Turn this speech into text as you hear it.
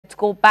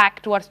go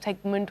back to our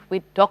segment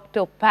with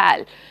Dr.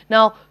 Pal.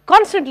 Now,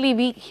 constantly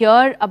we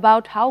hear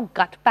about how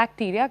gut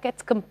bacteria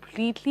gets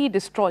completely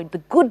destroyed.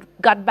 The good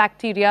gut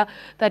bacteria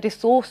that is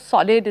so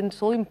solid and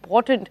so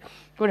important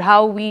for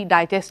how we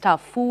digest our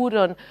food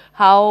and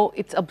how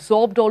it's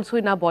absorbed also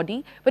in our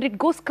body, but it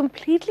goes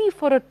completely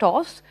for a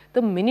toss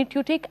the minute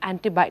you take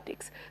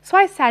antibiotics. So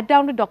I sat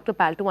down with Dr.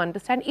 Pal to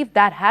understand if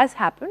that has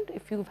happened,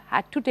 if you've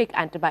had to take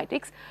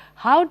antibiotics,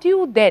 how do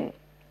you then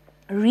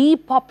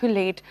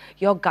repopulate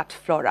your gut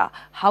flora,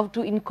 how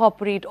to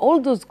incorporate all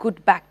those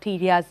good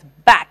bacteria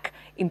back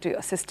into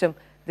your system.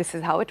 This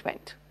is how it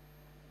went.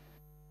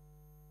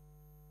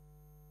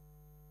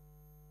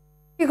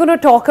 We're going to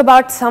talk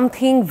about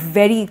something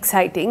very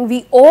exciting.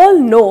 We all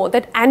know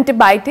that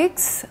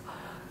antibiotics,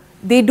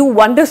 they do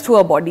wonders to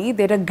our body.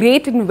 They're a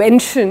great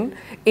invention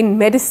in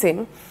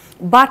medicine,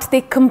 but they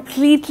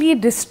completely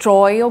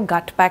destroy your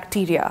gut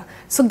bacteria.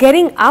 So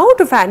getting out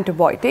of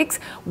antibiotics,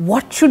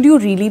 what should you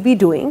really be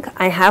doing?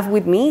 I have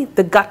with me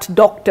the gut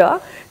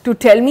doctor to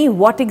tell me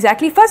what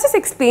exactly. First, just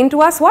explain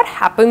to us what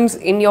happens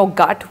in your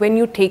gut when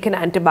you take an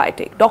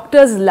antibiotic.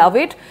 Doctors love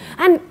it,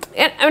 and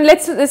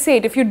let's say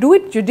it, if you do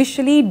it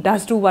judicially, it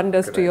does do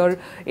wonders to your,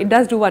 it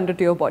does do wonder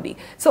to your body.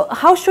 So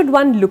how should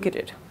one look at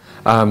it?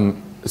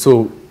 When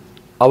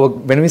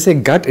we say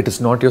gut, it is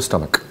not your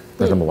stomach.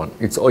 That's number one.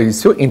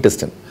 It's your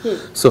intestine.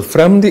 So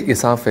from the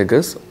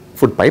esophagus,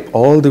 food pipe,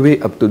 all the way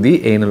up to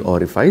the anal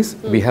orifice,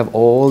 we have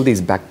all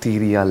these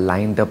bacteria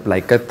lined up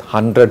like a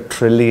 100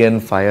 trillion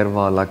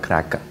firewall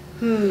cracker.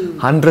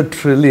 100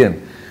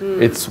 trillion.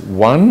 It's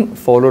 1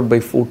 followed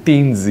by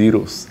 14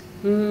 zeros.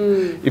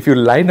 If you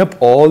line up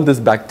all this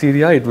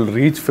bacteria, it will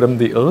reach from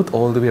the earth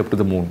all the way up to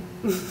the moon.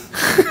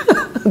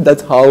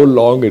 That's how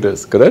long it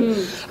is, correct?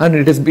 And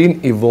it has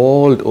been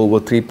evolved over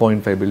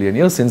 3.5 billion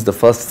years since the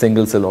first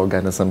single cell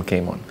organism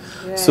came on.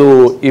 Yes.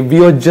 So if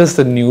we are just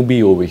a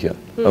newbie over here,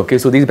 okay,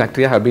 so these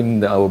bacteria have been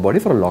in our body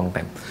for a long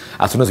time,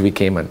 as soon as we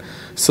came in.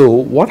 So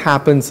what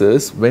happens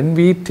is, when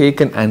we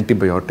take an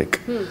antibiotic,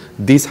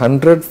 these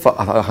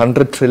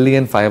 100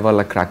 trillion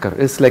firewall cracker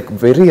is like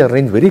very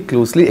arranged very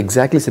closely,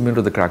 exactly similar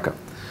to the cracker.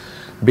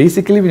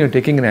 Basically, when you're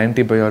taking an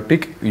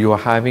antibiotic, you are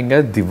having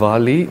a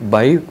Diwali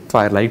by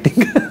fire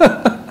lighting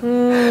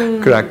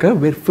cracker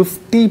where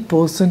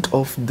 50%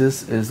 of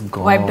this is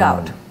gone. Wiped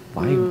out.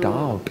 Wiped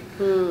out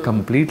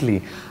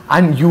completely.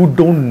 And you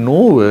don't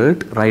know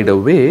it right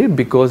away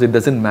because it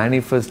doesn't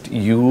manifest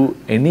you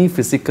any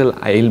physical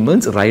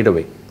ailments right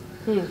away.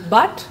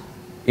 But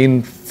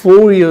in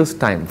 4 years'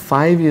 time,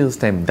 5 years'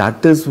 time,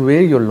 that is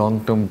where your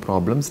long-term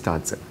problem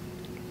starts in.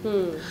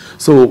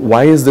 So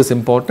why is this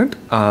important?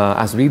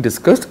 As we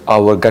discussed,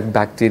 our gut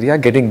bacteria,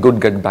 getting good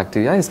gut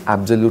bacteria is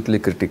absolutely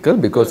critical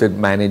because it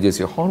manages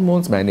your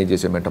hormones,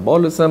 manages your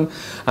metabolism,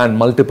 and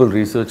multiple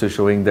research is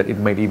showing that it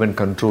might even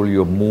control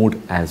your mood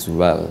as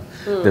well.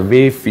 The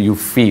way you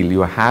feel,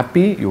 you are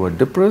happy, you are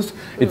depressed,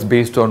 it's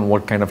based on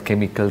what kind of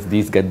chemicals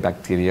these gut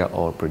bacteria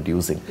are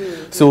producing.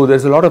 So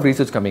there's a lot of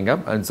research coming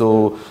up, and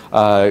so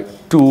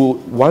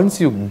once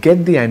you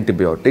get the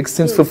antibiotics,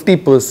 since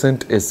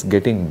 50% is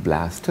getting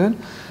blasted,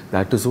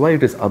 that is why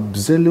it is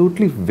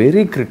absolutely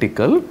very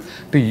critical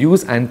to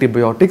use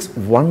antibiotics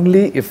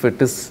only if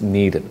it is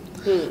needed.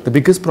 The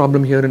biggest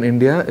problem here in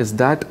India is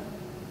that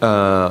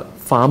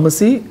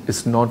pharmacy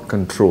is not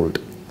controlled.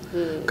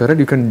 Correct?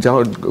 You can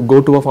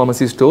go to a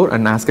pharmacy store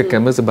and ask a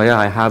chemist, Bhaiya,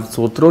 I have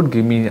sore throat,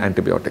 give me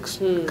antibiotics.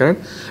 Correct?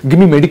 Give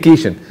me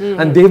medication.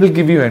 And they will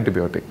give you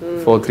antibiotic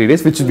for 3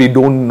 days, which we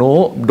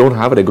don't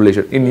have a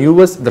regulation. In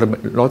US, there are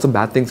lots of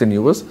bad things in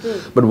US,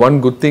 but one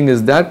good thing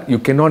is that you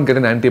cannot get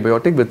an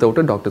antibiotic without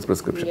a doctor's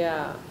prescription.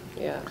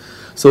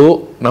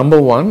 So,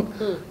 number one,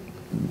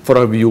 for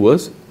our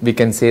viewers, we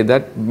can say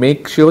that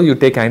make sure you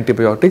take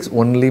antibiotics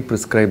only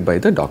prescribed by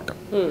the doctor.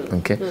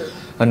 Okay.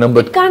 And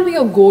it can't be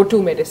your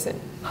go-to medicine.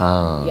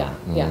 Okay.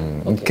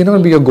 It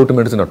cannot be your go-to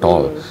medicine at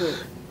all.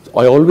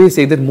 I always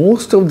say that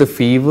most of the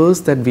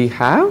fevers that we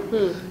have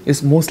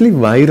is mostly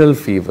viral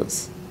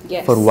fevers.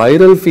 For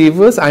viral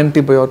fevers,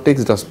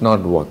 antibiotics does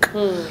not work.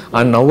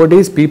 And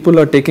nowadays, people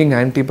are taking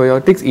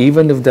antibiotics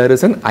even if there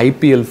is an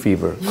IPL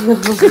fever.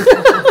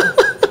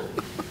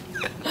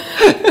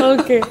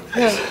 Okay.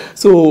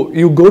 So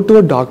you go to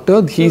a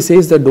doctor, he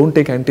says that don't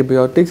take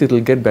antibiotics, it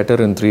will get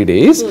better in 3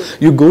 days.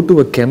 You go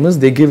to a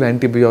chemist, they give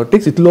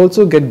antibiotics, it will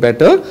also get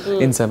better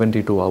in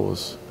 72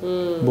 hours.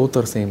 Both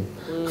are same.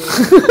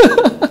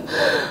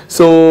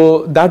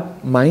 So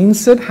that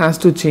mindset has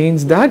to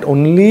change, that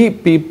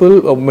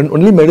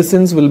only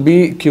medicines will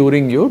be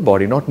curing your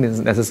body, not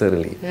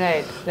necessarily.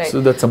 Right.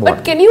 So that's number one.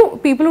 But can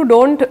people who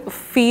don't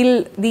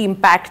feel the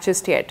impact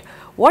just yet,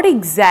 what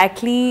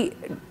exactly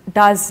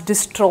does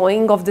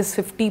destroying of this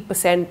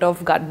 50%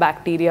 of gut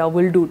bacteria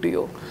will do to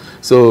you?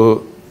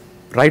 So,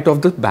 right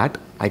off the bat,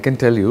 I can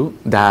tell you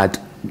that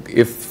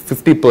if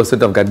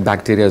 50% of gut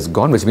bacteria is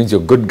gone, which means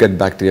your good gut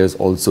bacteria is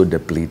also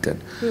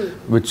depleted,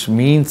 which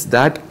means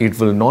that it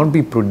will not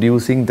be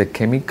producing the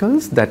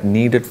chemicals that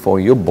needed for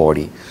your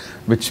body,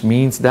 which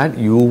means that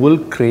you will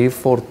crave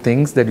for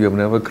things that you have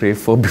never craved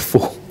for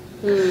before.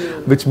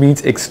 which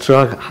means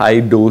extra high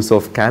dose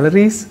of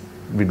calories,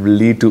 which will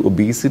lead to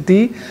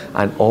obesity,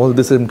 and all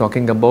this I'm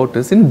talking about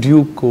is in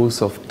due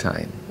course of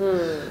time.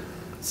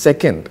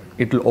 Second,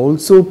 it will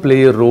also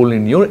play a role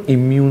in your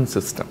immune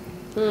system.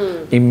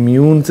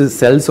 Immune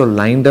cells are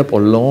lined up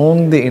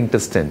along the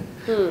intestine.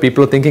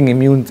 People are thinking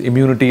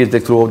immunity is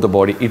like throughout the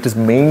body. It is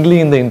mainly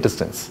in the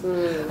intestines.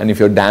 And if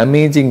you're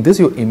damaging this,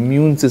 your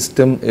immune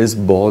system is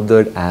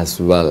bothered as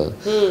well.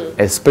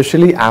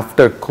 Especially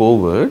after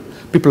COVID,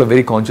 people are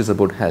very conscious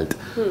about health.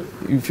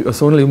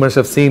 Sonal, you must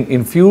have seen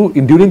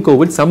during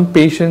COVID, some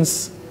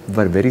patients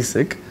were very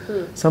sick.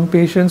 Some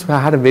patients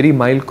had a very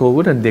mild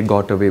COVID and they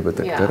got away with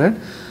it. Correct?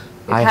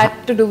 It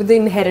had to do with the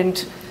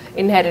inherent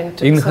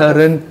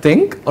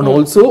thing, and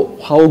also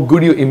how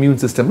good your immune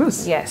system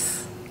is.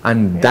 Yes.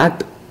 And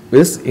that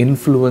is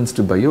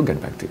influenced by your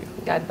gut bacteria.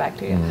 Gut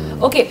bacteria.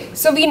 Okay,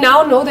 so we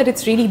now know that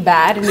it's really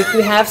bad and it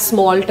will have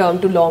small term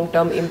to long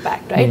term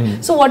impact,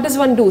 right? So what does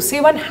one do?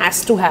 Say one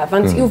has to have,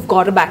 once you've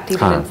got a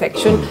bacterial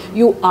infection,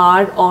 you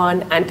are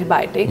on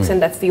antibiotics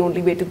and that's the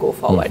only way to go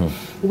forward.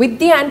 With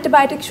the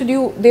antibiotics,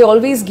 they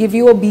always give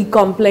you a B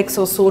complex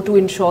or so to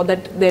ensure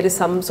that there is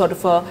some sort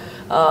of a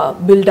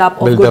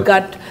build-up of good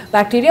gut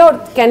bacteria, or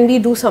can we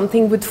do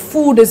something with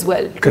food as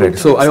well? Correct.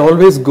 So I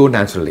always go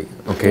naturally.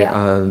 Okay.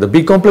 The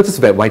B complex is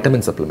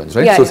vitamin supplements,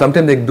 right? So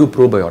sometimes they do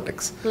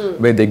probiotics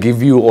where they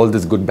give you all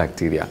this good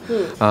bacteria.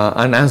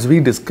 And as we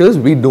discussed,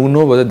 we don't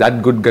know whether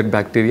that good gut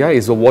bacteria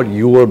is what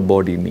your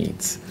body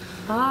needs.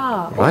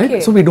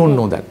 Right? So we don't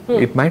know that.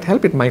 It might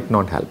help, it might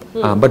not help.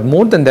 But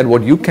more than that,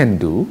 what you can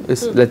do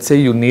is, let's say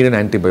you need an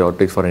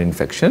antibiotic for an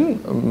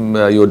infection.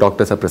 Your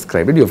doctors have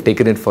prescribed it. You have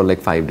taken it for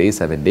like 5 days,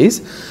 7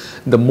 days.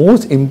 The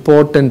most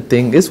important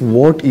thing is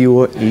what you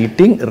are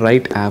eating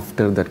right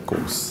after that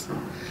course.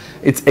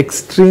 It's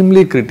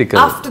extremely critical.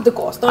 After the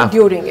course, not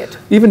during it.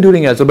 Even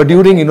during also, but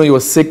during, you are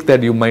sick,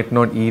 that you might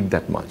not eat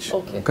that much.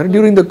 Okay.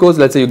 During the course,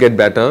 let's say you get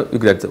better,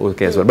 that's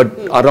okay as well. But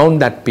around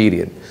that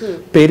period,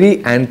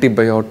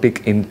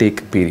 peri-antibiotic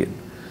intake period.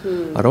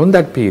 Around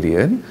that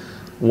period,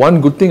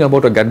 one good thing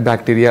about a gut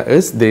bacteria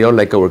is they are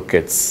like our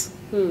kids.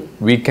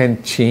 We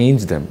can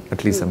change them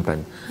at least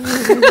sometime.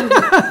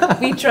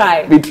 We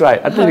try. We try.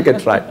 At least we can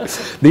try.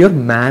 They are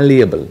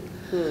malleable.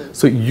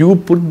 So you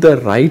put the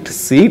right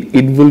seed,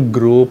 it will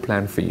grow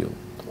plant for you.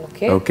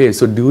 Okay.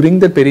 So during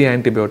the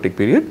peri-antibiotic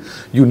period,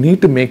 you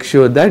need to make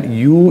sure that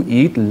you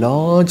eat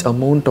large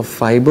amount of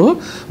fiber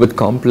with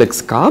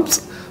complex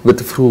carbs,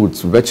 with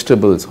fruits,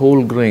 vegetables,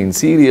 whole grains,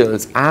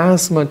 cereals,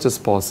 as much as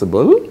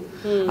possible.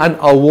 And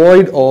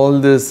avoid all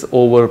this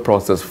over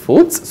processed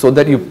foods, so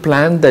that you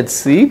plant that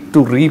seed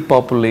to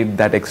repopulate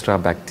that extra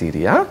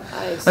bacteria,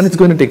 and it's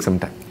going to take some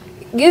time.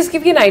 Just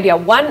give you an idea,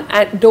 one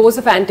dose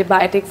of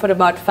antibiotic for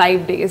about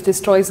 5 days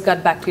destroys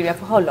gut bacteria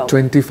for how long?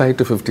 25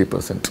 to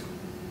 50%.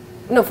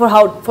 No, for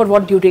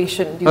what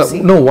duration do you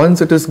see? No,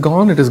 once it is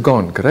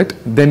gone, correct?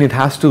 Then you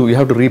have to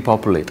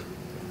repopulate.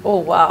 Oh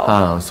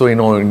wow. So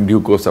in due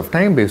course of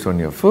time, based on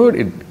your food,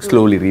 it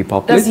slowly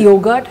repopulates. Does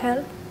yogurt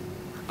help?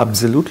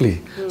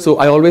 Absolutely. So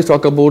I always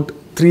talk about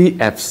 3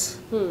 F's.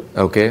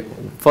 Okay.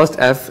 First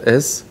F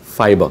is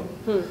fiber.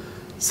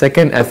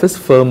 Second F is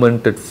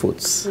fermented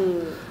foods.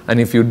 And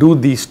if you do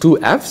these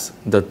 2 F's,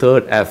 the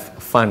third F,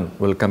 fun,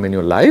 will come in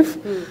your life,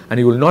 and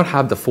you will not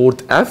have the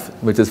 4th F,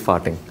 which is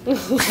farting.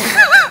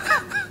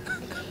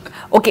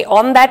 Okay,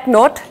 on that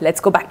note, let's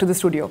go back to the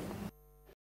studio.